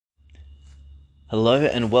Hello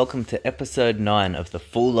and welcome to episode 9 of the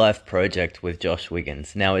Full Life Project with Josh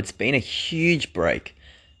Wiggins. Now, it's been a huge break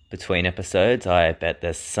between episodes. I bet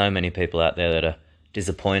there's so many people out there that are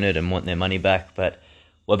disappointed and want their money back, but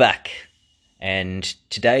we're back. And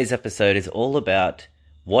today's episode is all about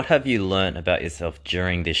what have you learned about yourself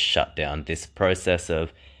during this shutdown, this process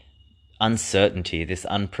of uncertainty, this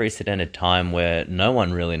unprecedented time where no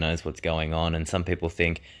one really knows what's going on, and some people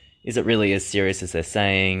think, is it really as serious as they're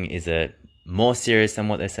saying? Is it more serious than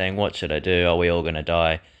what they're saying? What should I do? Are we all going to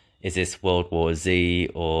die? Is this World War Z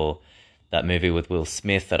or that movie with Will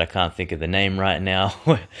Smith that I can't think of the name right now,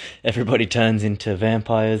 where everybody turns into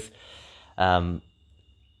vampires?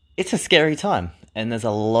 It's a scary time and there's a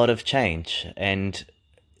lot of change, and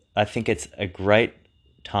I think it's a great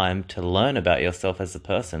time to learn about yourself as a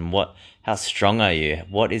person. How strong are you?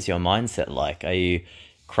 What is your mindset like? Are you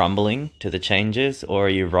crumbling to the changes, or are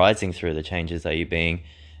you rising through the changes? Are you being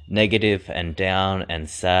negative and down and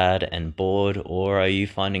sad and bored, or are you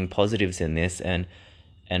finding positives in this and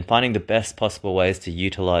finding the best possible ways to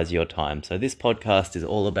utilize your time? So this podcast is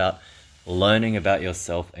all about learning about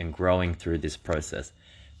yourself and growing through this process.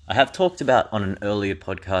 I have talked about on an earlier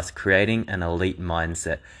podcast creating an elite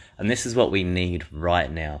mindset, and this is what we need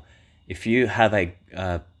right now. If you have a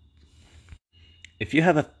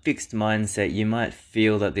fixed mindset, you might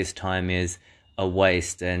feel that this time is a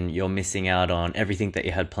waste and you're missing out on everything that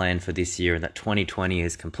you had planned for this year, and that 2020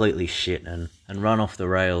 is completely shit and run off the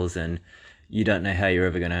rails, and you don't know how you're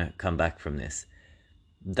ever going to come back from this.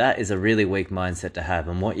 That is a really weak mindset to have,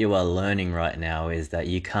 and what you are learning right now is that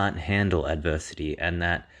you can't handle adversity and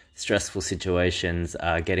that stressful situations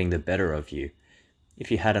are getting the better of you. If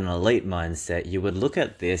you had an elite mindset, you would look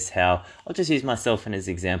at this I'll just use myself as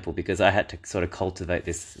an example because I had to sort of cultivate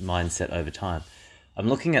this mindset over time. I'm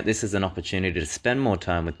looking at this as an opportunity to spend more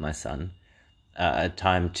time with my son, a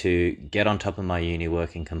time to get on top of my uni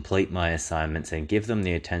work and complete my assignments and give them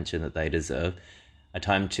the attention that they deserve, a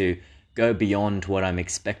time to go beyond what I'm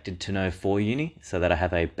expected to know for uni so that I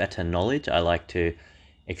have a better knowledge. I like to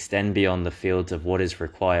extend beyond the fields of what is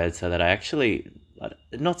required so that I actually,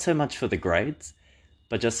 not so much for the grades,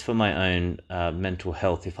 but just for my own mental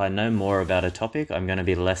health. If I know more about a topic, I'm going to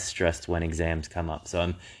be less stressed when exams come up. So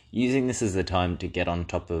I'm using this as a time to get on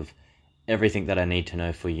top of everything that I need to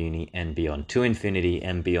know for uni and beyond, to infinity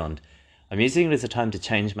and beyond. I'm using it as a time to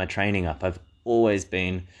change my training up. I've always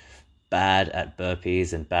been bad at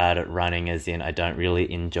burpees and bad at running, as in I don't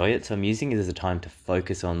really enjoy it. So I'm using it as a time to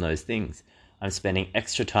focus on those things. I'm spending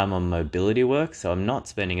extra time on mobility work, so I'm not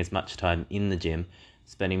spending as much time in the gym,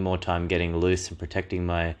 spending more time getting loose and protecting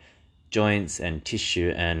my joints and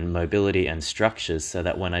tissue and mobility and structures, so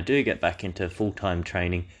that when I do get back into full-time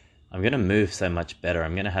training, I'm going to move so much better.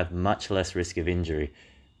 I'm going to have much less risk of injury.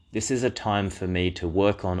 This is a time for me to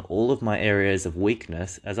work on all of my areas of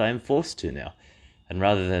weakness as I am forced to now. And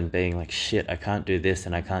rather than being like, shit, I can't do this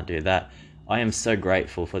and I can't do that, I am so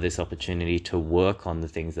grateful for this opportunity to work on the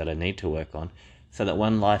things that I need to work on, so that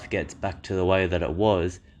when life gets back to the way that it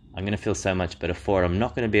was, I'm going to feel so much better for it. I'm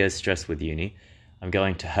not going to be as stressed with uni. I'm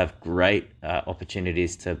going to have great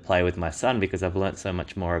opportunities to play with my son because I've learnt so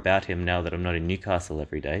much more about him now that I'm not in Newcastle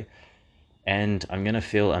every day. And I'm going to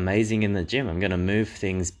feel amazing in the gym. I'm going to move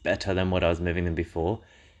things better than what I was moving them before.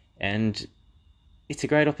 And it's a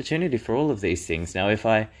great opportunity for all of these things. Now,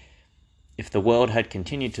 if the world had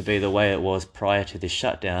continued to be the way it was prior to this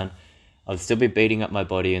shutdown, I would still be beating up my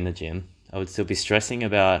body in the gym. I would still be stressing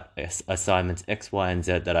about assignments X, Y, and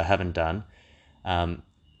Z that I haven't done,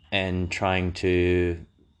 and trying to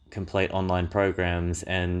complete online programs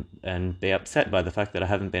and be upset by the fact that I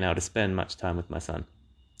haven't been able to spend much time with my son.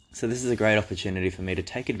 So this is a great opportunity for me to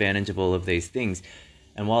take advantage of all of these things.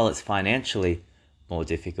 And while it's financially more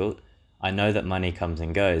difficult, I know that money comes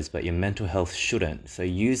and goes, but your mental health shouldn't. So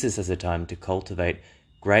use this as a time to cultivate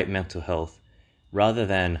great mental health rather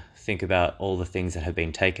than think about all the things that have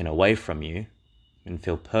been taken away from you and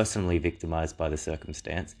feel personally victimized by the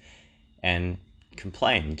circumstance and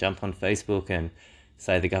complain. Jump on Facebook and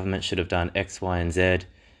say the government should have done X, Y, and Z,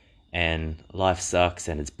 and life sucks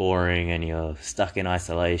and it's boring and you're stuck in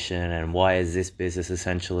isolation, and why is this business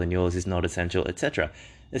essential and yours is not essential, etc.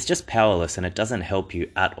 It's just powerless and it doesn't help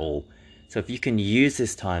you at all. So if you can use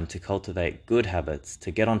this time to cultivate good habits,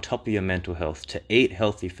 to get on top of your mental health, to eat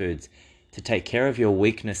healthy foods, to take care of your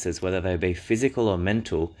weaknesses, whether they be physical or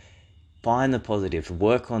mental, find the positive,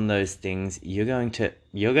 work on those things. You're going to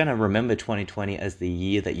remember 2020 as the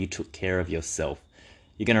year that you took care of yourself.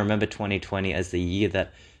 You're going to remember 2020 as the year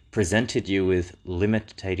that presented you with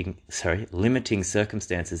limiting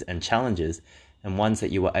circumstances and challenges, and ones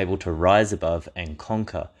that you were able to rise above and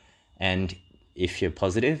conquer. And if you're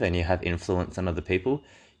positive and you have influence on other people,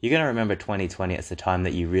 you're going to remember 2020 as the time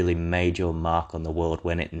that you really made your mark on the world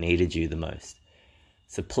when it needed you the most.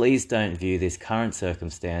 So please don't view this current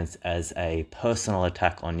circumstance as a personal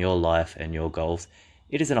attack on your life and your goals.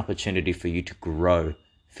 It is an opportunity for you to grow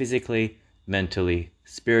physically, mentally,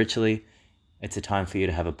 spiritually. It's a time for you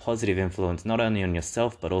to have a positive influence not only on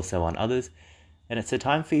yourself but also on others. And it's a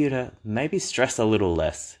time for you to maybe stress a little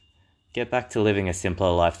less. Get back to living a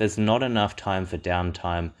simpler life. There's not enough time for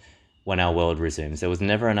downtime when our world resumes. There was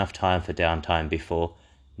never enough time for downtime before.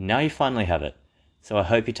 Now you finally have it. So I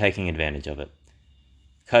hope you're taking advantage of it.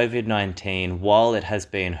 COVID-19, while it has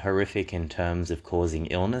been horrific in terms of causing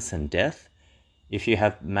illness and death, if you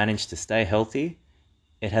have managed to stay healthy,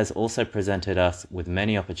 it has also presented us with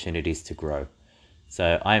many opportunities to grow.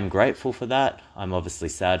 So I am grateful for that. I'm obviously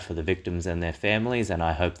sad for the victims and their families, and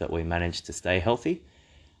I hope that we manage to stay healthy.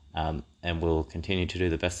 And we'll continue to do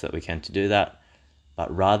the best that we can to do that.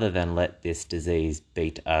 But rather than let this disease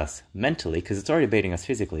beat us mentally, because it's already beating us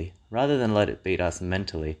physically, rather than let it beat us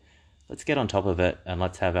mentally, let's get on top of it and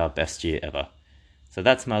let's have our best year ever. So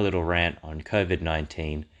that's my little rant on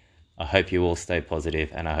COVID-19. I hope you all stay positive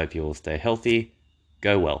and I hope you all stay healthy.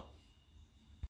 Go well.